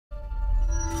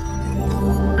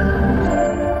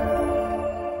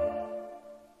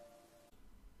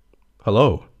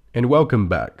Hello, and welcome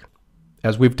back.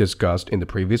 As we've discussed in the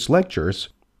previous lectures,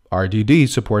 RDD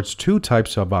supports two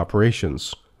types of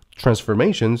operations,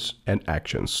 transformations and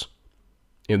actions.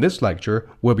 In this lecture,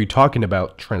 we'll be talking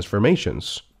about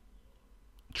transformations.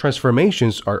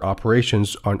 Transformations are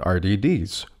operations on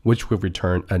RDDs, which will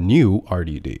return a new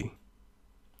RDD.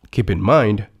 Keep in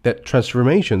mind that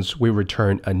transformations will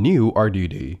return a new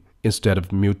RDD instead of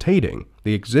mutating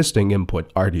the existing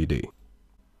input RDD.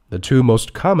 The two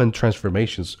most common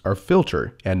transformations are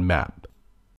filter and map.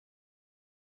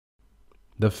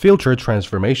 The filter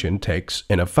transformation takes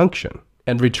in a function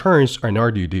and returns an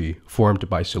RDD formed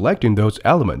by selecting those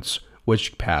elements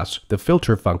which pass the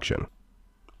filter function.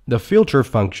 The filter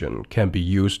function can be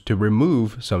used to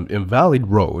remove some invalid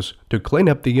rows to clean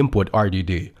up the input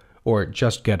RDD, or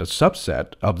just get a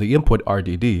subset of the input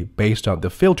RDD based on the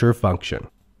filter function.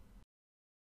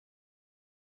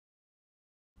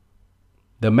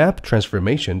 The map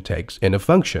transformation takes in a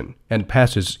function and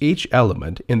passes each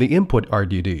element in the input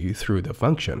RDD through the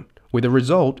function, with the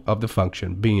result of the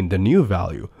function being the new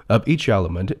value of each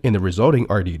element in the resulting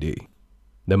RDD.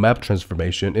 The map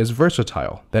transformation is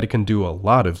versatile, that it can do a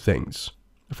lot of things.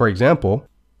 For example,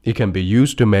 it can be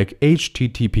used to make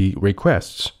HTTP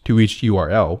requests to each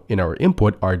URL in our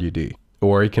input RDD,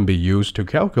 or it can be used to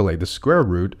calculate the square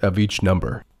root of each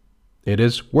number. It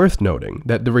is worth noting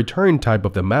that the return type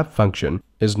of the map function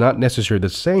is not necessarily the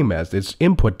same as its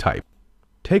input type.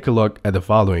 Take a look at the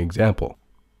following example.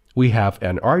 We have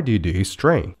an RDD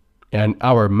string, and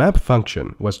our map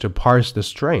function was to parse the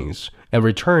strings and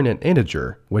return an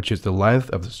integer, which is the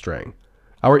length of the string.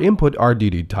 Our input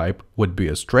RDD type would be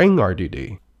a string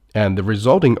RDD, and the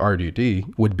resulting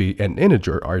RDD would be an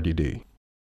integer RDD.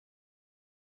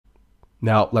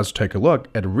 Now let's take a look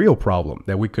at a real problem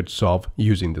that we could solve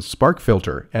using the Spark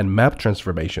filter and map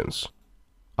transformations.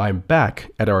 I'm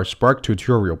back at our Spark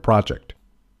tutorial project.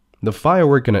 The file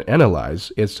we're going to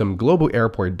analyze is some global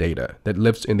airport data that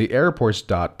lives in the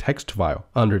airports.txt file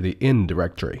under the in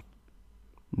directory.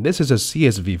 This is a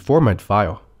CSV format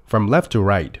file. From left to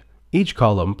right, each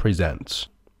column presents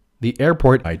the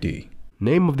airport ID,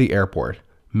 name of the airport,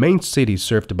 main city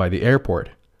served by the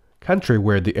airport, country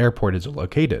where the airport is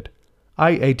located,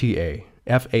 IATA,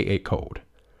 FAA code,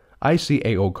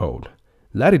 ICAO code,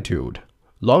 latitude,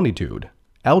 longitude,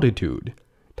 altitude,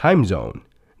 time zone,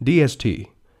 DST,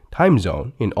 time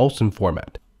zone in Olsen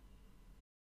format.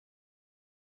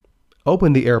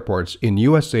 Open the airports in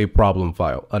USA problem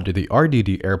file under the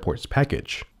RDD airports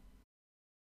package.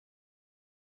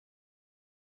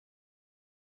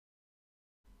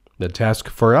 The task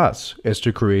for us is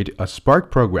to create a Spark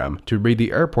program to read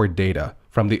the airport data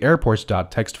from the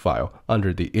airports.txt file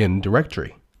under the in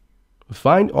directory.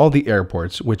 Find all the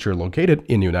airports which are located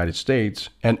in the United States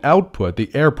and output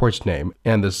the airport's name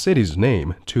and the city's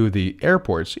name to the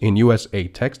airports in USA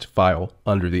text file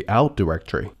under the out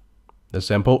directory. The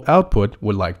sample output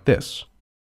would like this.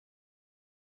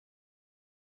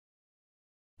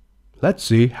 Let's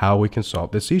see how we can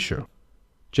solve this issue.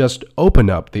 Just open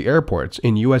up the airports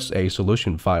in USA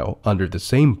solution file under the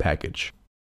same package.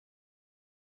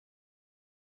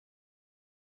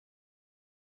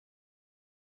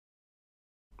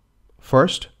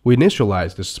 First, we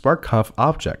initialize the SparkConf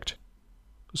object.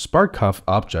 SparkConf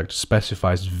object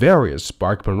specifies various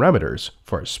Spark parameters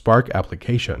for a Spark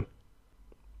application.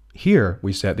 Here,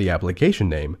 we set the application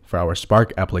name for our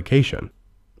Spark application.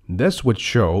 This would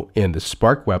show in the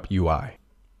Spark Web UI.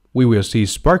 We will see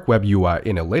Spark Web UI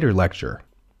in a later lecture.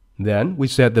 Then, we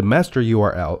set the master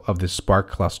URL of the Spark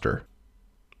cluster.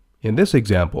 In this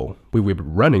example, we will be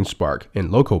running Spark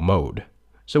in local mode,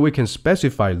 so we can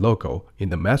specify local in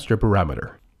the master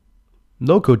parameter.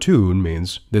 Local tune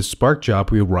means this Spark job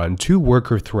will run 2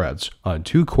 worker threads on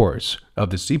 2 cores of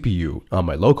the CPU on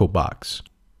my local box.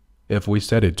 If we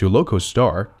set it to local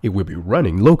star, it will be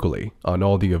running locally on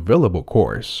all the available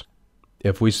cores.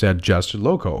 If we set just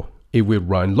local, it will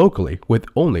run locally with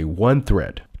only 1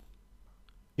 thread.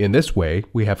 In this way,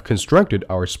 we have constructed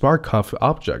our SparkConf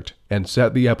object and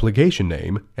set the application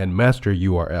name and master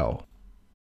URL.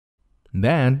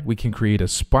 Then we can create a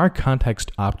Spark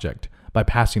context object by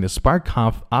passing the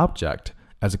SparkConf object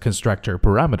as a constructor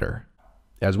parameter.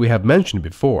 As we have mentioned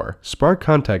before, Spark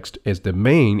context is the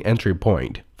main entry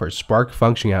point for Spark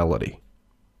functionality.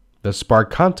 The Spark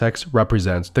context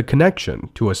represents the connection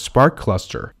to a Spark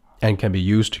cluster and can be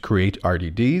used to create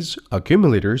RDDs,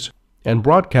 accumulators, and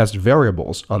broadcast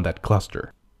variables on that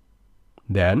cluster.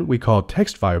 Then we call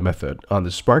text file method on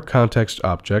the Spark context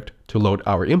object to load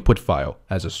our input file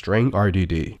as a string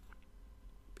RDD.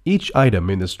 Each item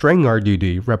in the string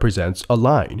RDD represents a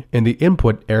line in the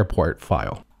input airport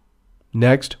file.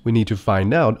 Next, we need to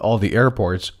find out all the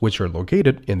airports which are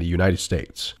located in the United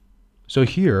States. So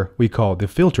here, we call the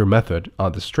filter method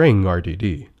on the string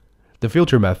RDD. The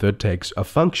filter method takes a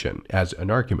function as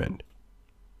an argument.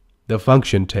 The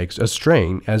function takes a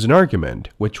string as an argument,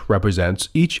 which represents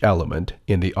each element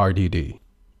in the RDD.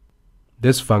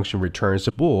 This function returns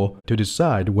a bool to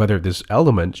decide whether this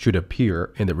element should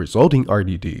appear in the resulting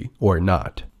RDD or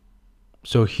not.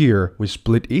 So here, we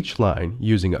split each line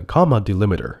using a comma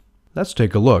delimiter. Let's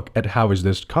take a look at how is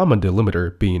this comma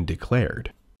delimiter being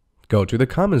declared. Go to the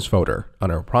Comments folder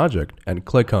on our project and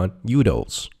click on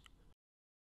Utils.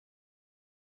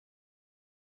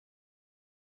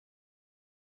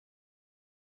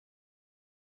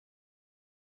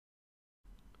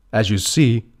 As you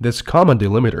see, this comma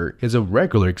delimiter is a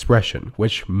regular expression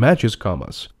which matches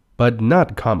commas, but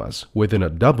not commas within a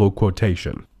double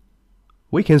quotation.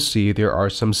 We can see there are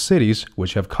some cities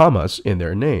which have commas in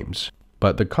their names,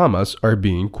 but the commas are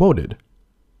being quoted.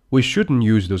 We shouldn't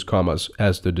use those commas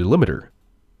as the delimiter.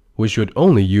 We should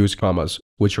only use commas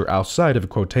which are outside of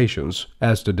quotations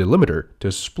as the delimiter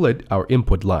to split our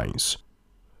input lines.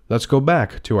 Let's go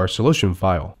back to our solution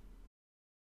file.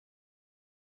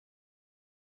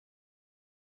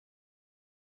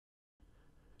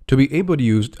 To be able to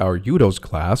use our utils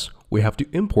class, we have to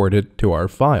import it to our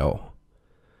file.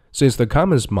 Since the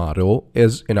comments module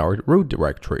is in our root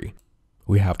directory,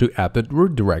 we have to add the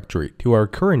root directory to our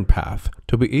current path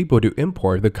to be able to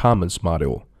import the comments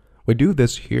module. We do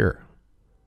this here.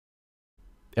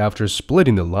 After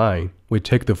splitting the line, we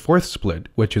take the fourth split,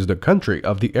 which is the country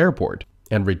of the airport,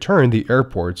 and return the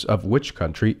airports of which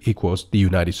country equals the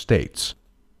United States.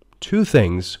 Two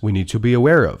things we need to be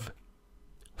aware of.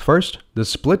 First, the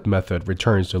split method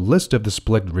returns a list of the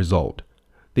split result.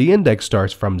 The index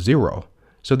starts from 0,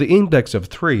 so the index of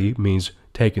 3 means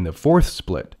taking the fourth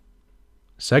split.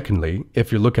 Secondly,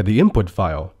 if you look at the input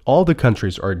file, all the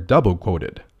countries are double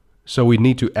quoted, so we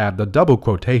need to add the double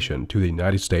quotation to the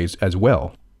United States as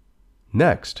well.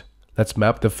 Next, let's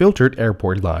map the filtered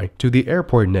airport line to the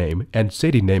airport name and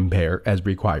city name pair as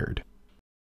required.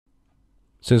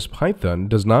 Since Python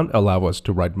does not allow us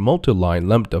to write multi-line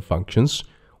lambda functions,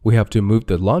 we have to move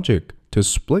the logic to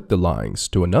split the lines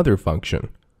to another function.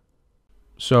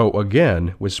 So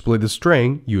again, we split the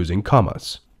string using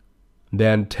commas.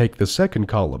 Then take the second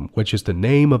column, which is the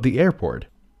name of the airport,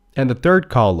 and the third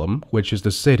column, which is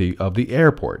the city of the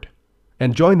airport,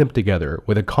 and join them together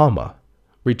with a comma.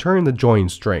 Return the join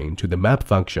string to the map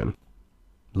function.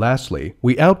 Lastly,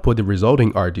 we output the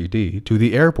resulting RDD to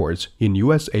the airports in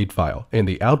US8 file in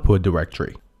the output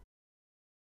directory.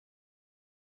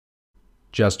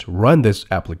 Just run this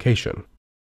application.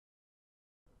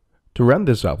 To run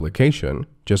this application,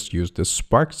 just use the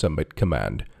Spark submit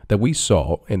command that we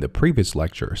saw in the previous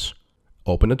lectures.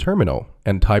 Open a terminal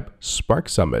and type Spark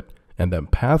submit and then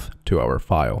path to our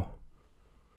file.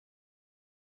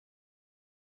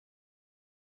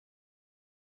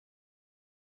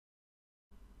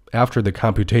 After the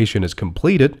computation is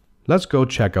completed, let's go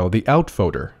check out the out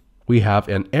folder. We have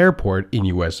an airport in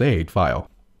US8 file.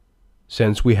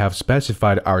 Since we have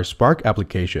specified our Spark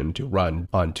application to run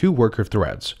on 2 worker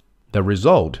threads, the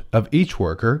result of each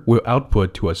worker will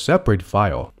output to a separate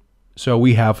file. So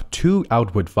we have 2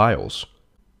 output files.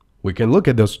 We can look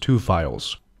at those 2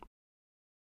 files.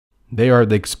 They are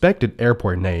the expected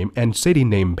airport name and city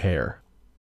name pair.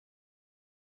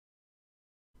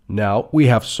 Now we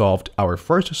have solved our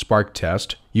first Spark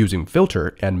test using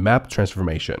filter and map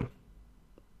transformation.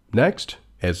 Next,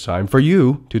 it's time for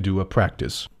you to do a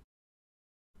practice.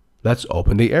 Let's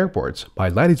open the airports by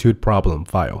latitude problem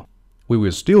file. We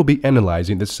will still be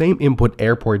analyzing the same input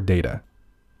airport data.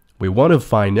 We want to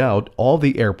find out all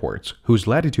the airports whose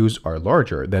latitudes are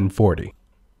larger than 40,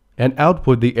 and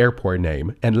output the airport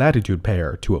name and latitude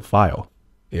pair to a file.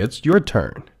 It's your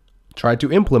turn. Try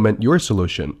to implement your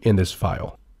solution in this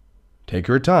file. Take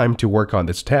your time to work on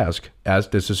this task, as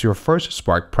this is your first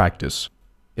Spark practice.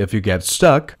 If you get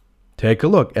stuck, take a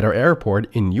look at our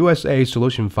airport in USA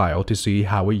solution file to see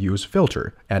how we use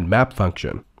filter and map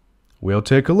function. We'll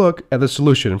take a look at the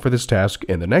solution for this task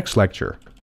in the next lecture.